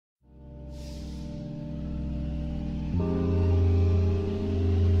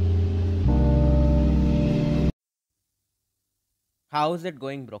How's it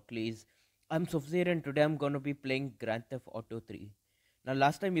going, Broccoli's? I'm SufZee and today I'm gonna be playing Grand Theft Auto 3. Now,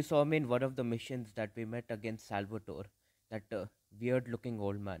 last time you saw me in one of the missions that we met against Salvatore, that weird-looking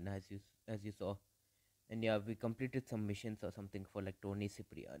old man, as you saw. And yeah, we completed some missions or something for like Tony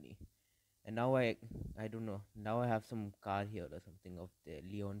Cipriani. And now I don't know. Now I have some car here or something of the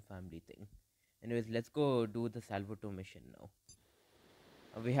Leon family thing. Anyways, let's go do the Salvatore mission now.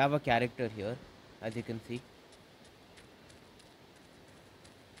 We have a character here, as you can see.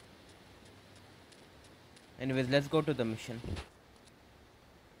 Anyways, let's go to the mission.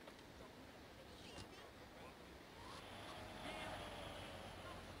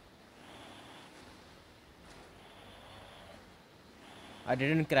 I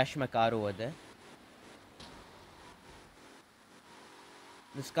didn't crash my car over there.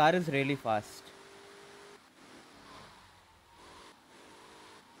 This car is really fast.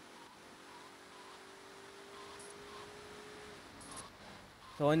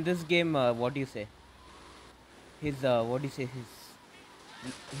 So in this game, what do you say? His what do you say?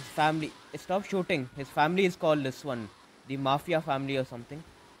 His family. Stop shooting. His family is called this one, the Mafia family or something.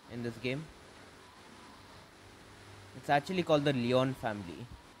 In this game, it's actually called the Leon family,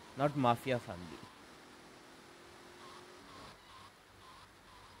 not Mafia family.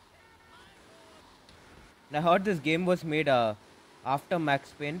 And I heard this game was made after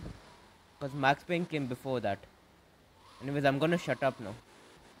Max Payne, because Max Payne came before that. Anyways, I'm gonna shut up now.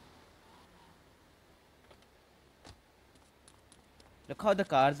 Look how the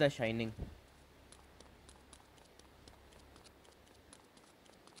cars are shining.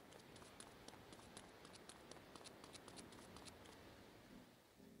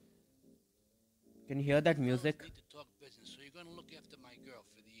 Can you hear that music? Need to talk business, so you're gonna look after my girl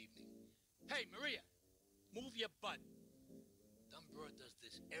for the evening. Hey, Maria, move your butt. Dumb broad does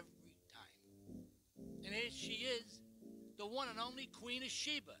this every time. And here she is, the one and only Queen of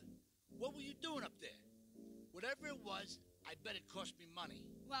Sheba. What were you doing up there? Whatever it was, I bet it cost me money.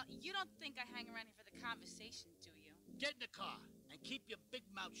 Well, you don't think I hang around here for the conversation, do you? Get in the car and keep your big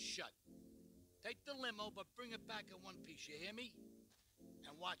mouth shut. Take the limo, but bring it back in one piece, you hear me?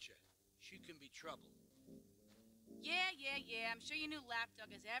 And watch her. She can be trouble. Yeah. I'm sure your new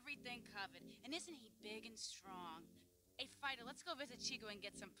lapdog has everything covered. And isn't he big and strong? Hey, Fighter, let's go visit Chico and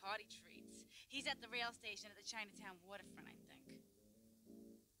get some party treats. He's at the rail station at the Chinatown waterfront, I think.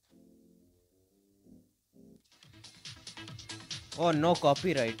 Oh, no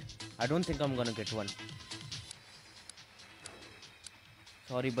copyright. I don't think I'm gonna get one.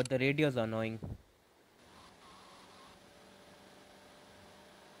 Sorry, but the radio's annoying.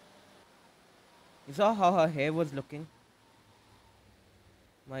 You saw how her hair was looking?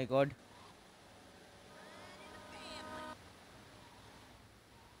 My god.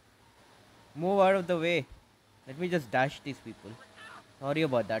 Move out of the way. Let me just dash these people. Sorry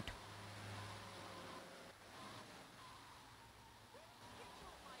about that.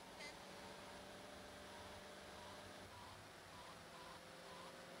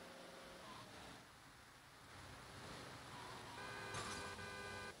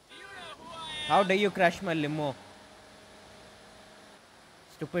 How dare you crash my limo?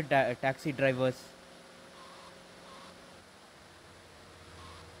 Stupid taxi drivers.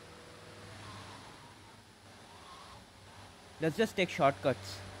 Let's just take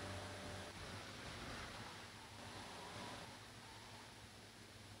shortcuts.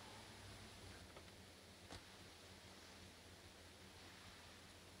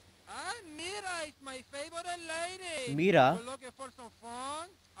 Mira, it's my favorite lady. Mira? We're looking for some fun,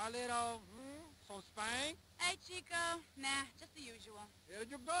 a little, some spank. Hey, Chico. Nah, just the usual. Here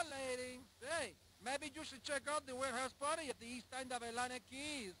you go, lady. Hey, maybe you should check out the warehouse party at the east end of Atlantic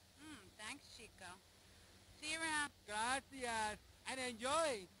Keys. Thanks, Chico. See you around. Gracias. And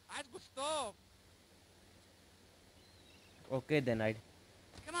enjoy. That's good stuff. Okay then, I'd.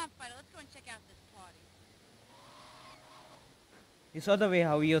 Come on, Fighter, let's go and check out this party. You saw the way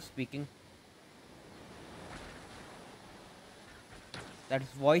how he was speaking? That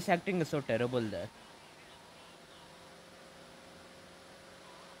voice acting is so terrible there.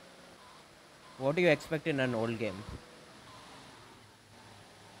 What do you expect in an old game?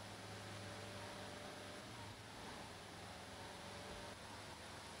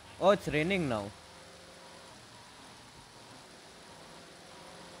 Oh, it's raining now.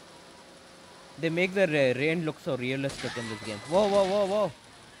 They make the rain look so realistic in this game. Whoa.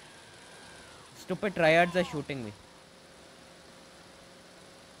 Stupid triads are shooting me.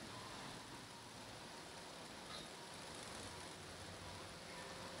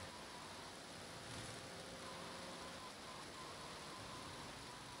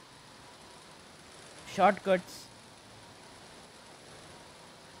 Shortcuts.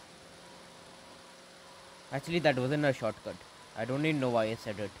 Actually, that wasn't a shortcut. I don't even know why I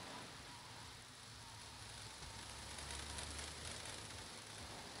said it.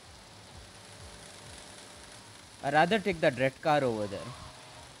 I'd rather take that red car over there.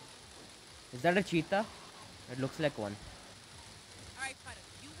 Is that a cheetah? It looks like one. Alright, Fido,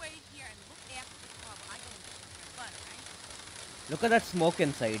 you wait here and look after the car while I go and shoot my butt, alright? Look at that smoke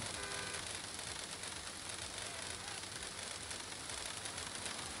inside.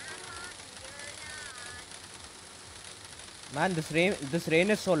 Man, this rain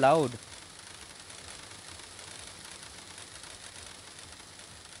is so loud.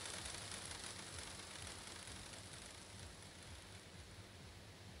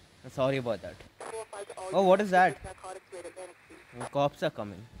 Sorry about that. Oh, what is that? The cops are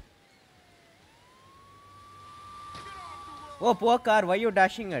coming. Oh, poor car, why are you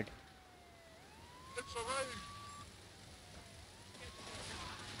dashing it? It's a rain.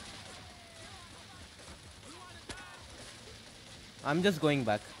 I'm just going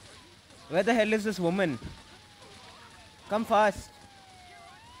back. Where the hell is this woman? Come fast.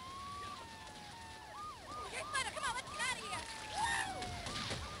 Here, Fido, come on, let's get out of here!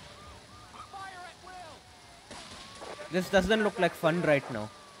 Fire at will. This doesn't look like fun right now.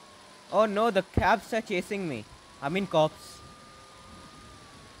 Oh no, the cabs are chasing me. I mean cops.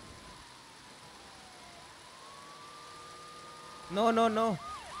 No, no, no.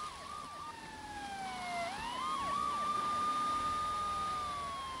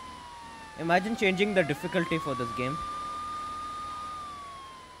 Imagine changing the difficulty for this game.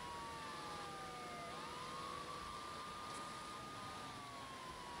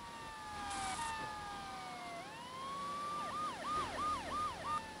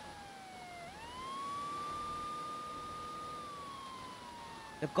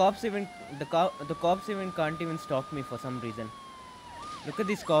 The cops even can't even stop me for some reason. Look at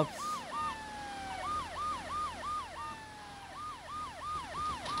these cops.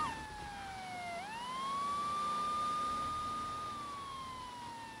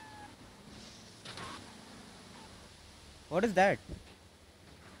 What is that?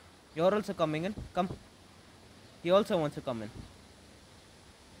 You're also coming in? Come. He also wants to come in.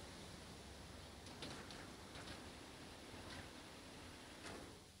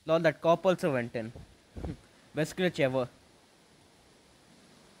 Lol, that cop also went in. Best glitch ever.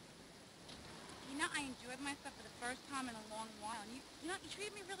 You know, I enjoyed myself for the first time in a long while. And you know, you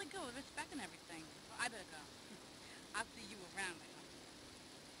treated me really good with respect and everything. So I better go. I'll see you around later.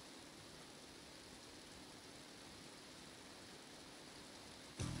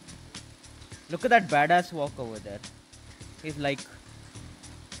 Look at that badass walk over there. He's like...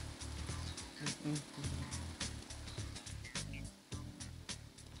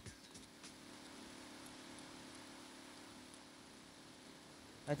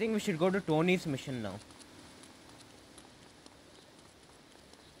 I think we should go to Tony's mission now.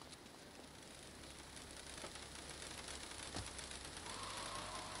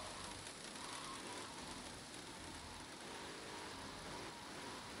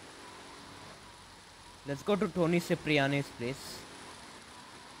 Let's go to Tony Cipriani's place.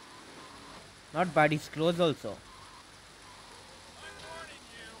 Not bad, he's close also.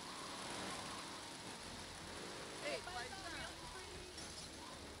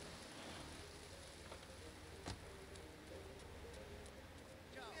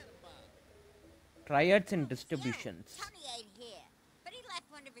 Triads and distributions. Tony ain't here, but he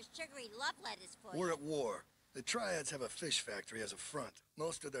left one of his sugary love letters for We're you. at war. The Triads have a fish factory as a front.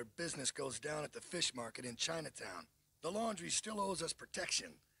 Most of their business goes down at the fish market in Chinatown. The laundry still owes us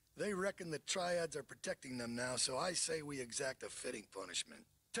protection. They reckon the Triads are protecting them now, so I say we exact a fitting punishment.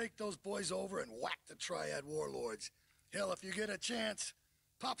 Take those boys over and whack the Triad warlords. Hell, if you get a chance,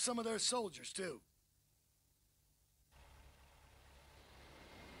 pop some of their soldiers, too.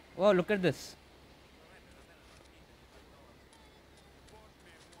 Wow, look at this.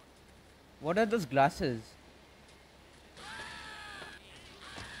 What are those glasses?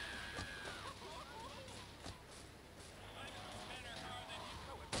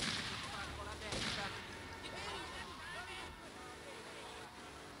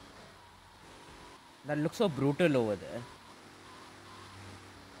 That looks so brutal over there.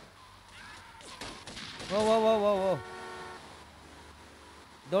 Whoa, whoa, whoa, whoa, whoa.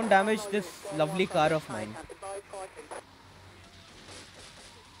 Don't damage this lovely car of mine.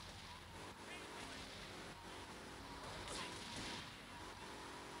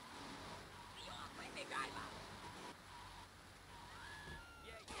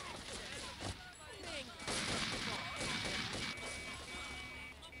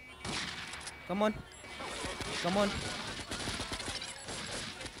 Come on. Come on.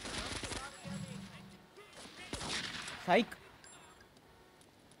 Psych.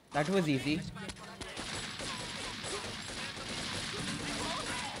 That was easy.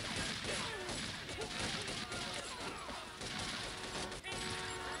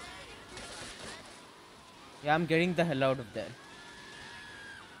 Yeah, I'm getting the hell out of there.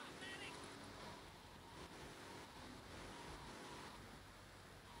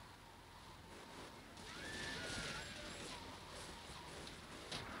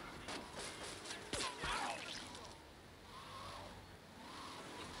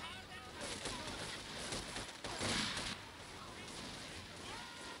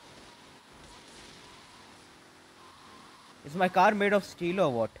 Is my car made of steel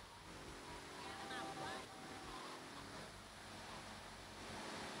or what?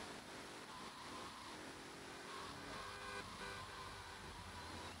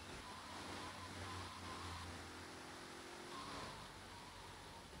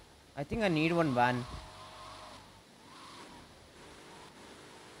 I think I need one van.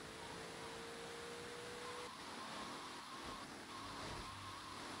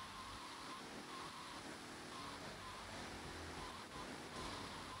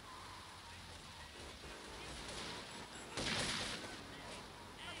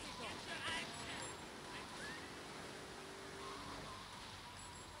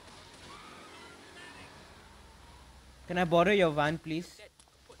 Can I borrow your van, please?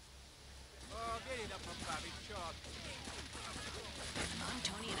 Oh, get it up a Bobby Chop. Mom,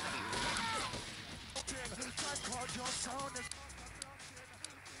 Tony, and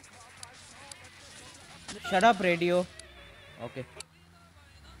Shut up, radio. Okay.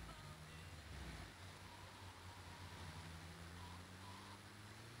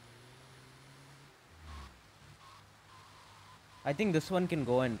 I think this one can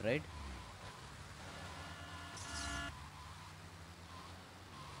go in, right?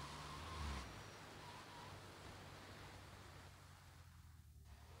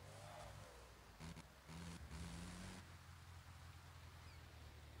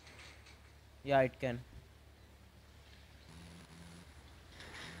 Yeah, it can.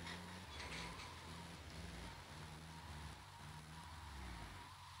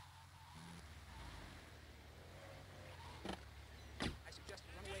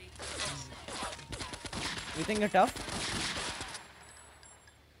 You think you're tough?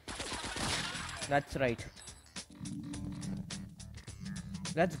 That's right.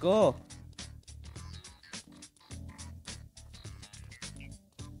 Let's go.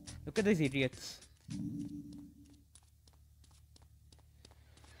 Look at these idiots.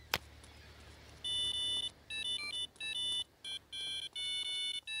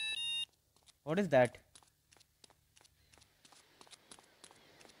 What is that?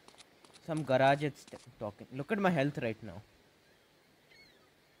 Some garage it's talking. Look at my health right now.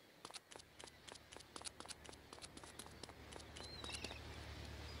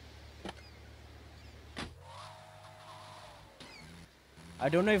 I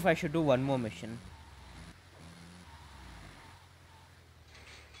don't know if I should do one more mission.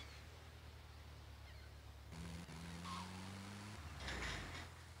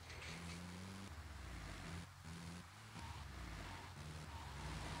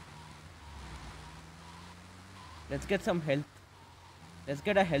 Let's get some health. Let's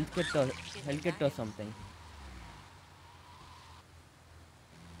get a health kit or something.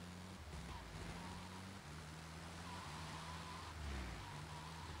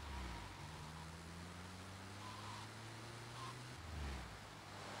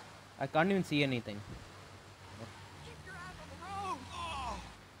 I can't even see anything.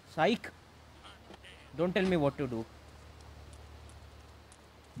 Psych! Don't tell me what to do.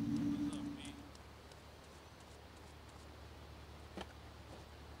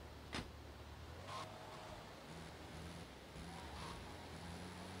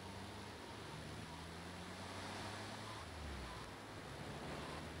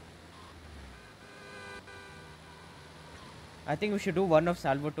 I think we should do one of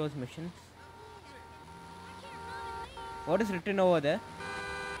Salvatore's missions. What is written over there?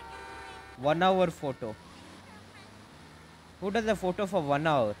 1 hour photo. Who does a photo for 1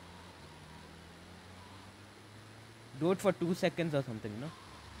 hour? Do it for 2 seconds or something, no?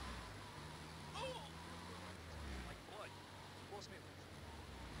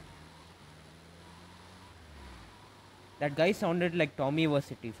 That guy sounded like Tommy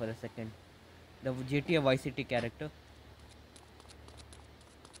Versity for a second. The GTA Vice City character.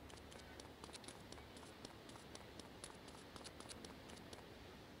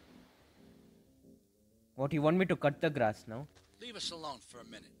 What, you want me to cut the grass now? Leave us alone for a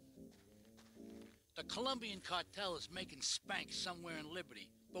minute. The Colombian cartel is making spank somewhere in Liberty,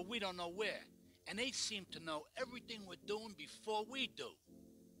 but we don't know where. And they seem to know everything we're doing before we do.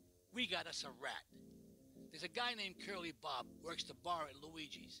 We got us a rat. There's a guy named Curly Bob, works the bar at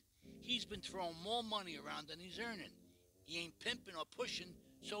Luigi's. He's been throwing more money around than he's earning. He ain't pimping or pushing,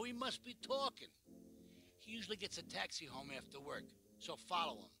 so he must be talking. He usually gets a taxi home after work, so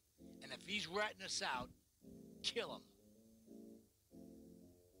follow him. And if he's ratting us out, kill him.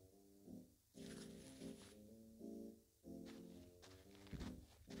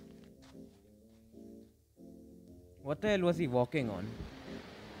 What the hell was he walking on?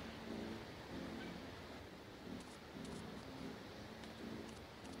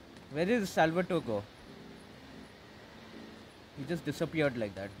 Where did Salvatore go? He just disappeared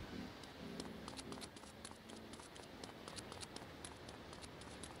like that.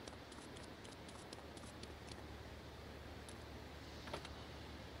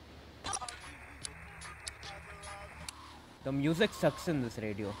 The music sucks in this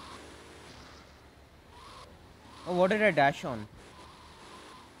radio. Oh, what did I dash on?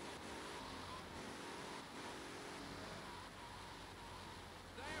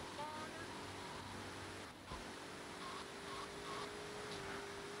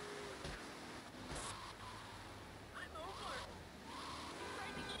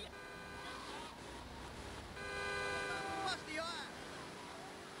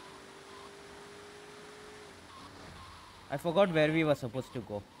 I forgot where we were supposed to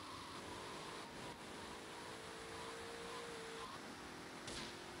go.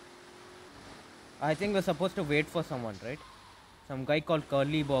 I think we're supposed to wait for someone, right? Some guy called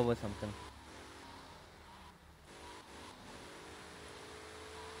Curly Bob or something.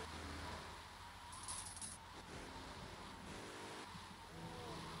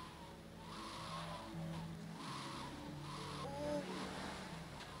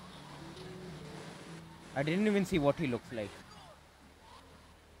 I didn't even see what he looks like.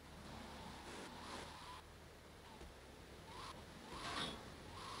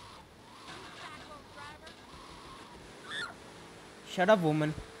 Shut up,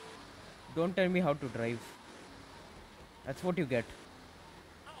 woman. Don't tell me how to drive. That's what you get.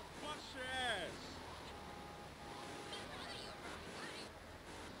 I'll bust your ass.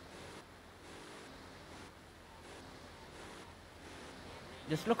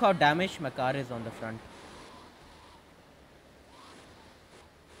 Just look how damaged my car is on the front.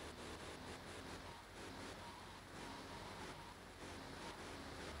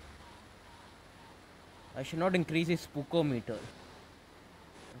 I should not increase his spookometer.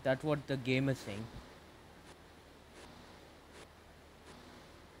 That's what the game is saying.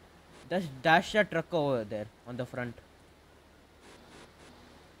 Just dash that truck over there on the front.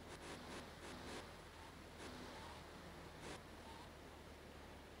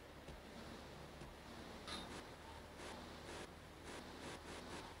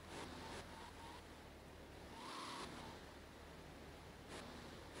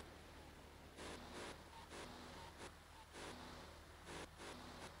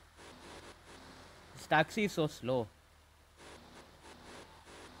 This taxi is so slow.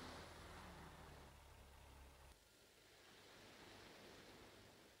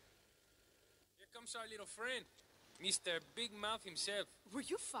 Here comes our little friend, Mr. Big Mouth himself. Were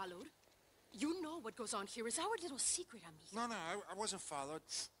you followed? You know what goes on here is our little secret, amigo. No, I wasn't followed.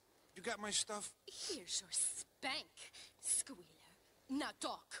 You got my stuff? Here's your spank, squealer. Now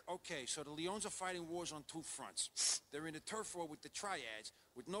talk. Okay, so the Leons are fighting wars on two fronts. They're in a turf war with the Triads,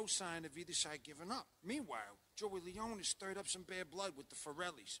 with no sign of either side giving up. Meanwhile, Joey Leone has stirred up some bad blood with the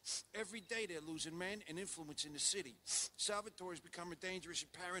Forellis. Every day they're losing men and influence in the city. Salvatore has become dangerous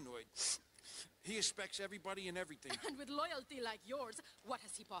and paranoid. He expects everybody and everything. And with loyalty like yours, what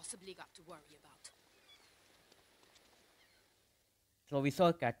has he possibly got to worry about? So we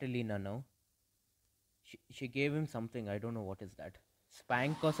saw Catalina now. She gave him something. I don't know what is that.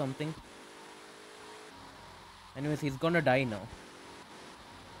 Spank or something. Anyways, he's gonna die now.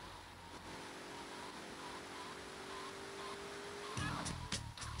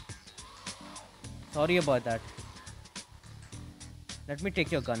 Sorry about that. Let me take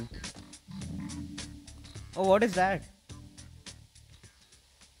your gun. Oh, what is that?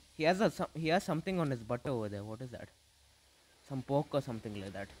 He has something on his butt over there. What is that? Some pork or something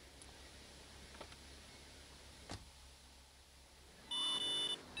like that.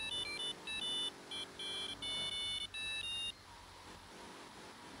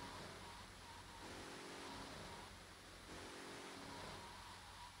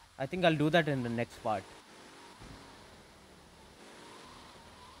 I think I'll do that in the next part.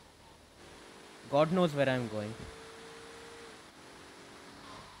 God knows where I'm going.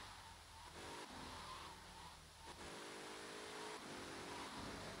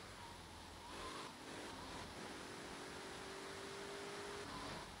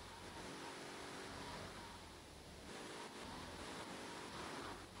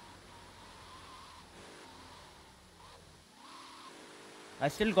 I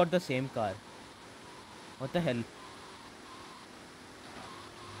still got the same car. What the hell?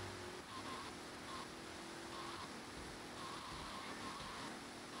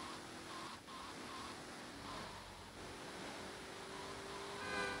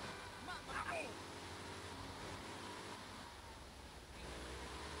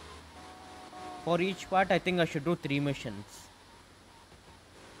 For each part, I think I should do 3 missions.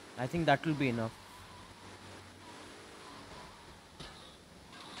 I think that will be enough.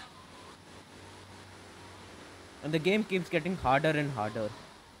 And the game keeps getting harder and harder.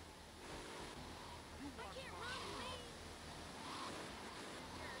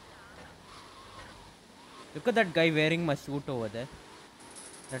 Look at that guy wearing my suit over there.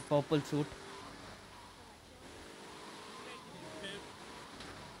 That purple suit.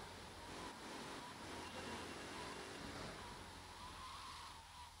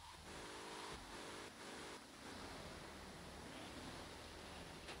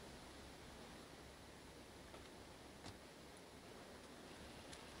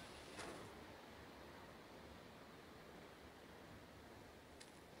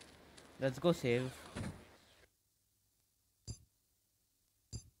 Let's go save.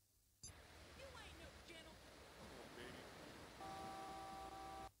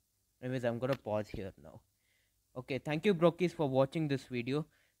 Anyways, I'm gonna pause here now. Okay, thank you brokies for watching this video.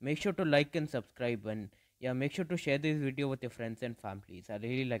 Make sure to like and subscribe, and yeah, make sure to share this video with your friends and families. I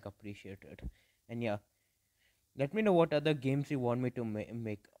really appreciate it. And yeah, let me know what other games you want me to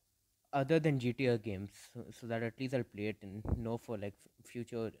make other than GTA games, so that at least I'll play it and know for like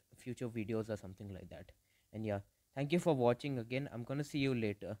future videos or something like that. And yeah, thank you for watching again. I'm gonna see you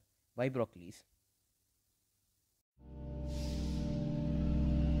later. Bye, broccolies.